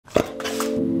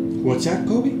What's that,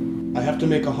 Kobe? I have to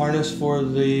make a harness for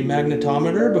the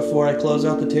magnetometer before I close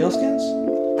out the tail skins?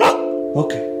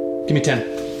 Okay, give me 10.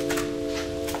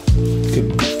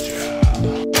 Good job.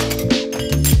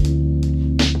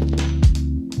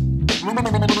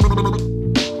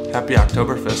 Happy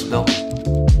Oktoberfest, Bill.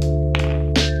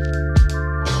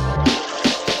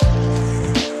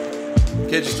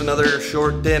 Okay, just another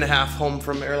short day and a half home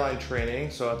from airline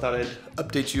training, so I thought I'd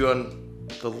update you on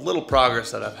the little progress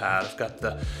that I've had. I've got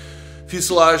the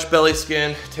fuselage, belly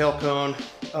skin, tail cone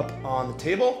up on the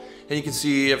table, and you can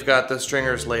see I've got the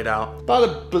stringers laid out. About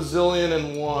a bazillion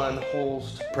and one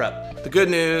holes to prep. The good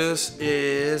news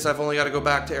is I've only got to go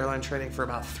back to airline training for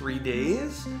about 3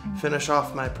 days, finish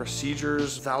off my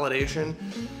procedures validation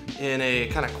in a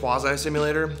kind of quasi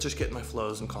simulator, just getting my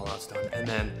flows and callouts done, and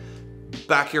then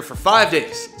back here for 5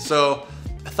 days. So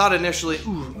I thought initially,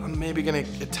 I'm maybe gonna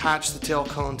attach the tail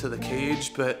cone to the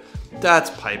cage, but that's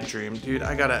pipe dream, dude.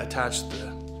 I gotta attach the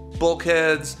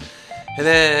bulkheads, and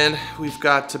then we've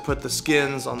got to put the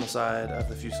skins on the side of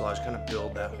the fuselage, kind of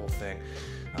build that whole thing.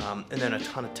 And then a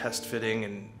ton of test fitting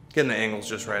and getting the angles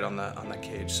just right on the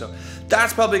cage. So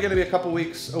that's probably gonna be a couple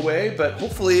weeks away, but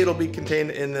hopefully it'll be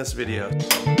contained in this video.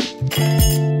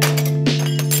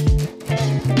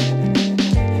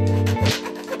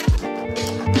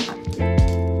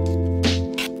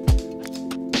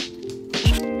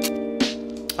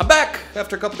 I'm back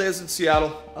after a couple days in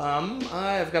Seattle.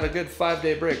 I've got a good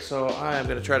 5-day break, so I am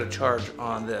gonna try to charge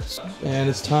on this. And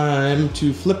it's time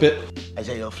to flip it. I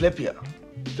say, yo, flip you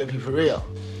for real.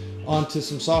 Onto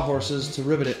some sawhorses to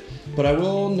rivet it. But I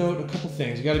will note a couple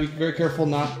things. You gotta be very careful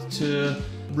not to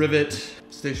rivet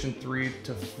station 3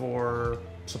 to 4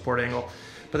 support angle.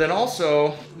 But then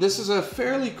also, this is a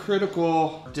fairly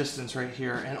critical distance right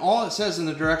here, and all it says in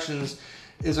the directions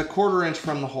is a 1/4 inch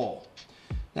from the hole.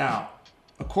 Now,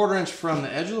 a 1/4 inch from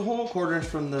the edge of the hole, 1/4 inch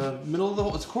from the middle of the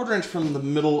hole. It's a 1/4 inch from the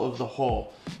middle of the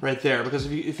hole right there, because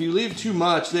if you leave too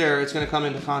much there, it's gonna come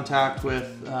into contact with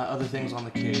other things on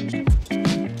the cage.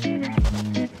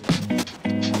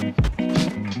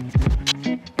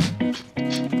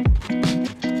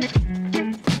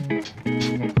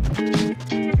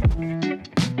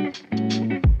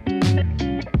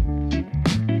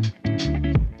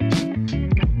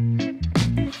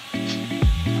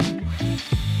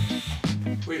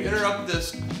 We interrupt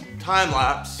this time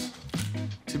lapse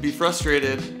to be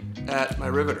frustrated at my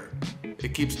riveter.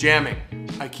 It keeps jamming.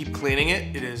 I keep cleaning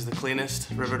it. It is the cleanest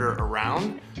riveter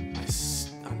around.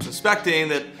 I'm suspecting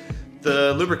that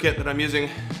the lubricant that I'm using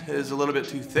is a little bit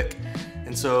too thick,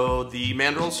 and so the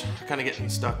mandrels are kind of getting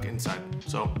stuck inside.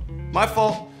 So my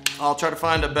fault. I'll try to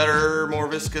find a better, more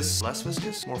viscous, less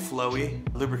viscous, more flowy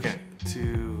lubricant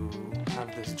to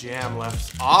have this jam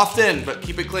left often, but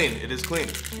keep it clean. It is clean.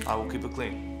 I will keep it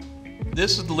clean.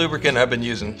 This is the lubricant I've been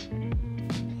using.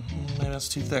 Maybe that's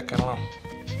too thick, I don't know.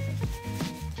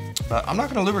 But I'm not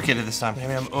gonna lubricate it this time.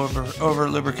 Maybe I'm over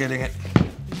lubricating it.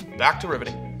 Back to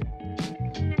riveting.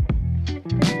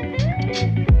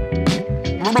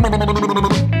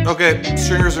 Okay,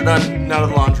 stringers are done. Now to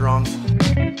the longerons.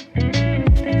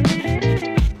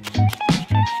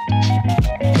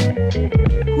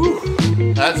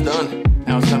 Whew, that's done.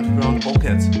 Now it's time to put on the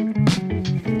bulkheads.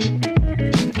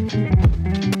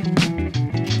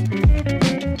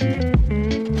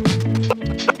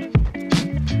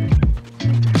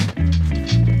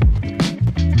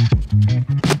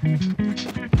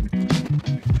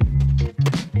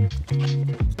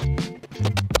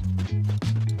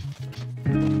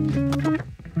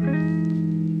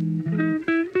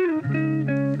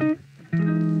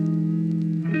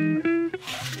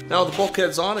 Now the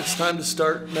bulkhead's on, it's time to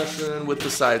start messing with the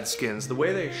side skins. The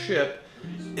way they ship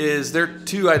is they're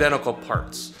 2 identical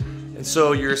parts. And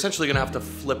so you're essentially gonna have to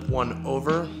flip one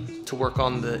over to work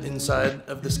on the inside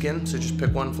of the skin. So just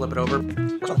pick one, flip it over.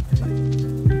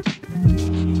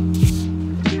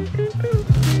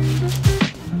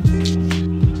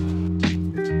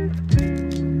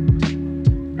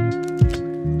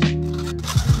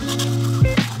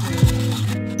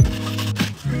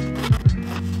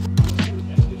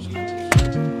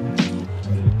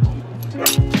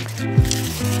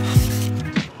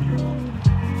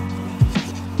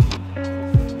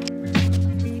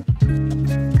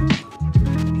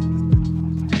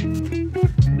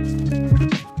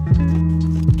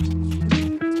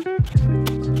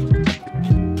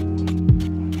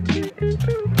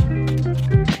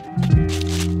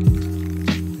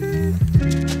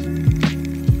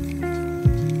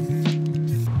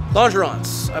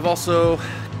 Longerons. I've also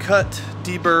cut,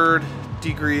 deburred,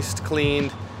 degreased,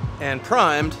 cleaned, and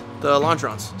primed the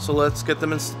longerons. So let's get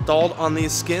them installed on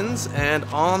these skins and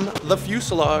on the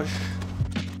fuselage.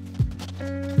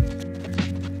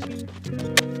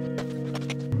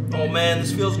 Oh man,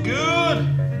 this feels good.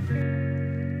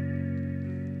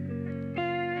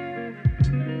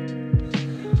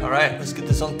 All right, let's get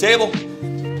this on the table.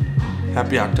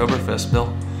 Happy Oktoberfest,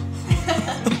 Bill.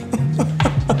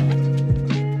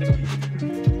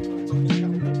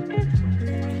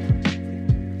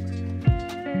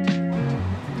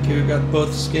 Okay, we've got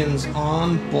both skins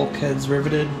on, bulkheads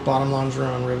riveted, bottom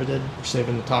longeron riveted. We're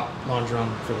saving the top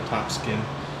longeron for the top skin.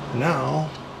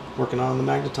 Now, working on the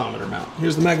magnetometer mount.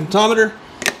 Here's the magnetometer.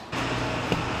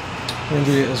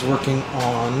 Andrea is working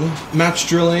on match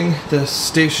drilling the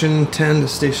station 10 to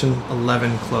station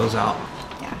 11 closeout.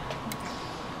 Yeah.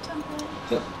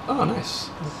 Template. Yep. Oh, nice.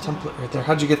 The template right there.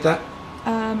 How'd you get that?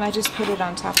 I just put it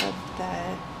on top of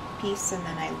the piece and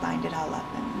then I lined it all up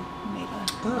and made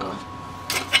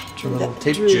a little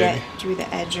tape jig. Drew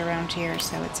the edge around here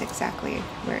so it's exactly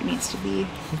where it needs to be.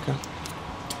 Okay.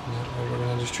 Yeah, we're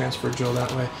gonna just transfer drill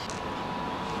that way.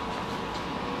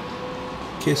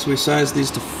 Okay, so we sized these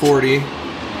to 40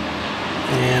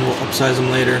 and we'll upsize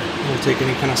them later. We'll take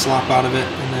any kind of slop out of it,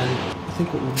 and then I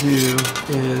think what we'll do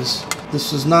is,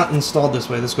 this is not installed this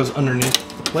way, this goes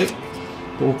underneath the plate,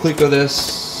 but we'll Cleco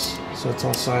this so it's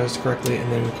all sized correctly,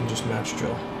 and then we can just match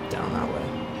drill down that way.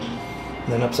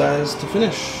 And then upsize to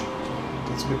finish.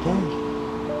 That's a good plan.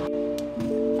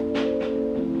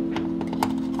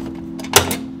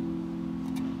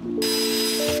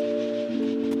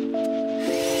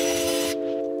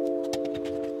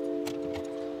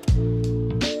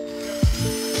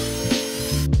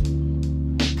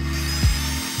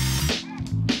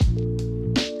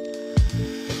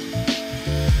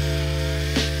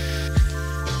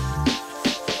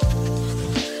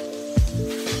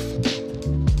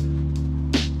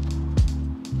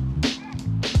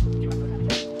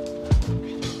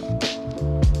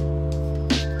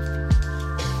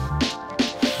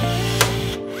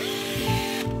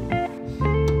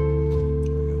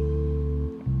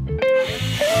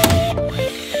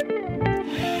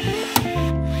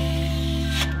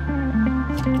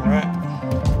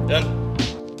 Done.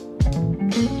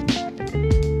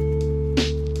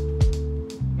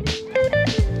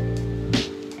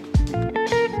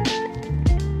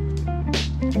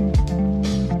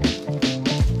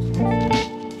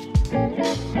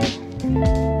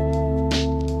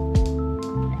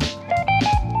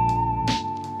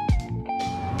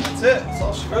 That's it. That's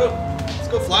all she wrote. Let's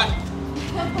go fly.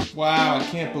 Wow, I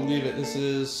can't believe it. This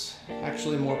is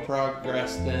actually more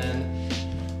progress than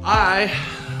I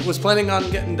was planning on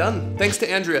getting done. Thanks to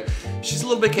Andrea. She's a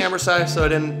little bit camera shy, so I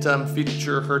didn't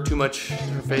feature her too much,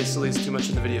 her face at least too much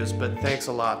in the videos, but thanks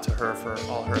a lot to her for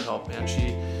all her help, man.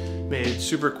 She made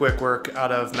super quick work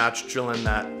out of match drilling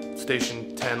that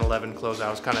station 10-11 closeout.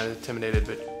 I was kind of intimidated,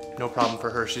 but no problem for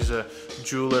her. She's a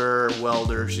jeweler,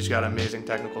 welder. She's got amazing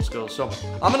technical skills. So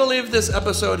I'm gonna leave this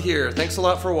episode here. Thanks a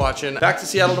lot for watching. Back to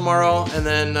Seattle tomorrow, and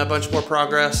then a bunch more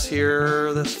progress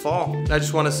here this fall. I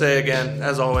just want to say again,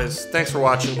 as always, thanks for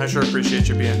watching. I sure appreciate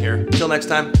you being here. Until next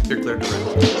time, you're cleared to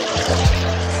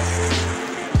rip.